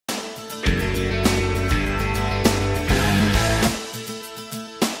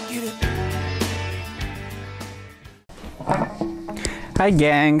Hi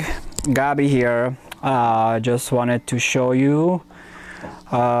gang, Gabi here. Just wanted to show you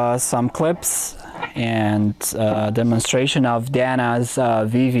some clips and demonstration of Dana's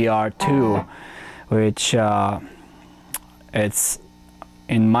VVR 2, which it's,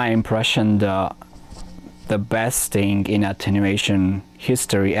 in my impression, the best thing in attenuation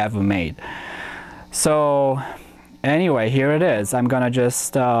history ever made. So anyway, here it is. I'm gonna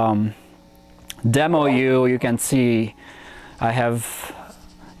just demo you. You can see I have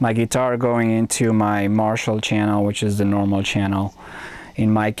my guitar going into my Marshall channel, which is the normal channel.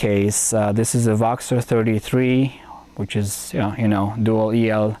 In my case, this is a Voxer 33, which is dual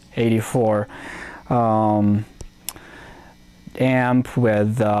EL84 amp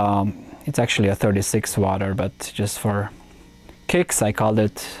with it's actually a 36 watt, but just for kicks I called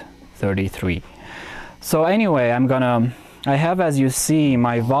it 33. So anyway, I have, as you see,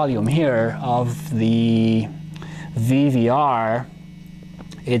 my volume here of the VVR.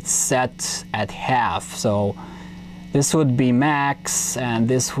 It's set at half, so this would be max and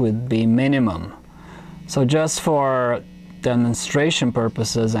this would be minimum. So just for demonstration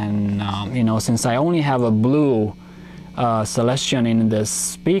purposes, and since I only have a blue Celestion in this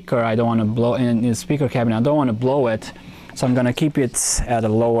speaker, I don't want to blow in the speaker cabinet. I don't want to blow it, so I'm gonna keep it at a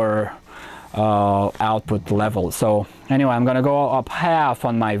lower output level. So anyway, I'm gonna go up half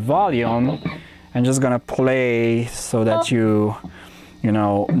on my volume and just gonna play so that you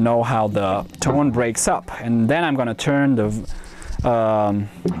know how the tone breaks up, and then I'm gonna turn the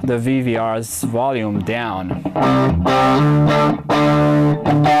VVR's volume down.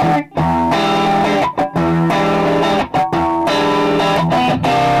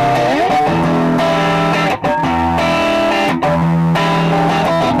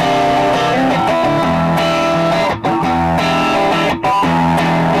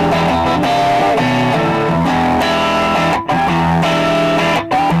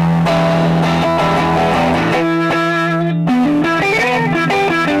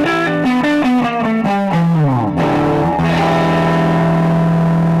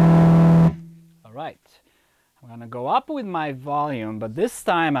 I'm gonna go up with my volume, but this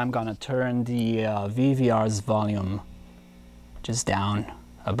time I'm gonna turn the VVR's volume just down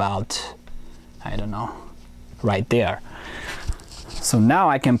about, I don't know, right there. So now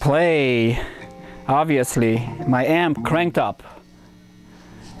I can play, obviously, my amp cranked up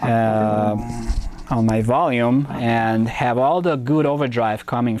on my volume and have all the good overdrive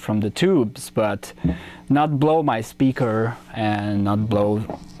coming from the tubes, but not blow my speaker and not blow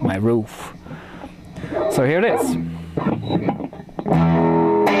my roof. So here it is.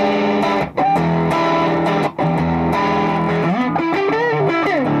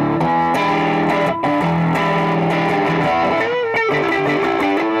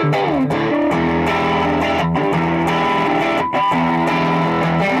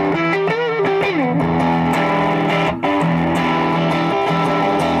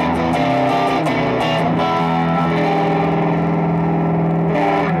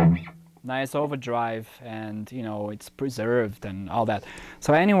 Nice overdrive, and it's preserved and all that.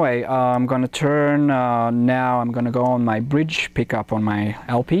 So anyway, I'm gonna turn now. I'm gonna go on my bridge pickup on my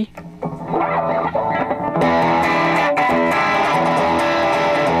LP.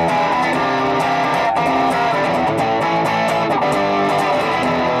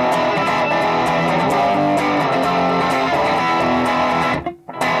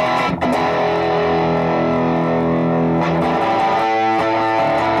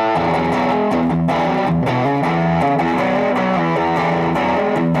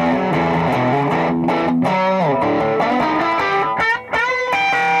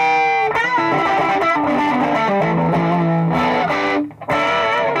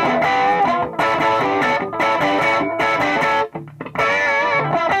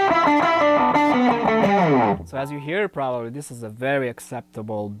 So as you hear, probably this is a very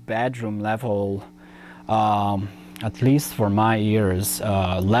acceptable bedroom level, at least for my ears,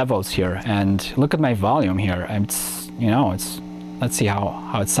 levels here. And look at my volume here. It's let's see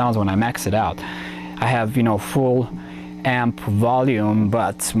how it sounds when I max it out. I have full amp volume,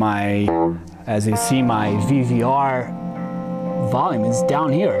 but as you see, my VVR volume is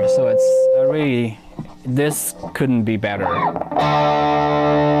down here. So it's this couldn't be better.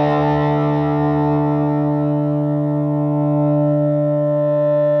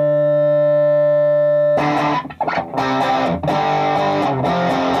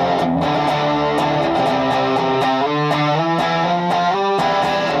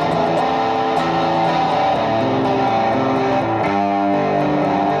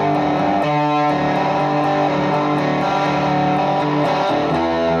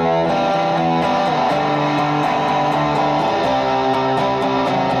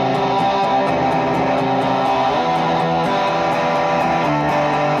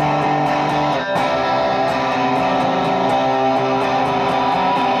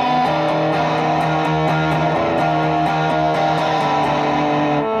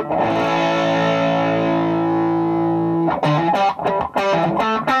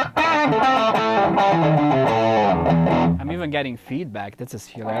 even getting feedback. This is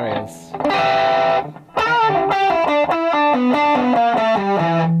hilarious.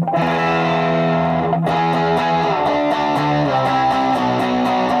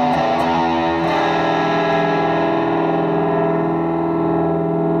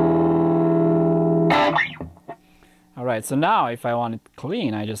 Alright, so now if I want it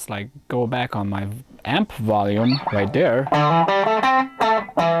clean, I just like go back on my amp volume right there.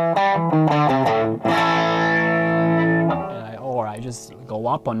 Or I just go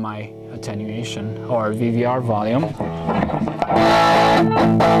up on my attenuation or VVR volume.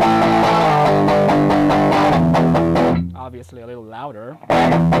 Obviously a little louder.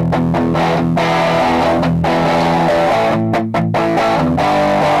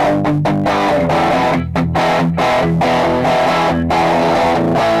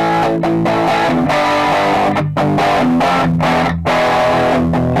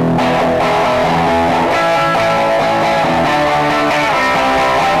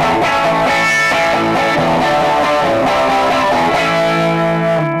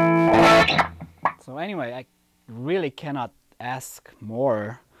 So anyway, I really cannot ask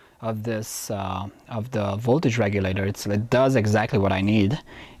more of this of the voltage regulator. It does exactly what I need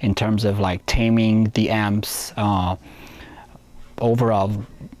in terms of like taming the amp's overall,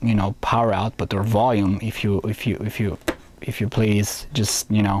 you know, power output or volume. If you please, just,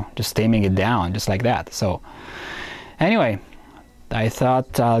 you know, just taming it down just like that. So anyway, I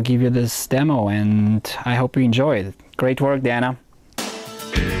thought I'll give you this demo, and I hope you enjoyed. Great work, Dana.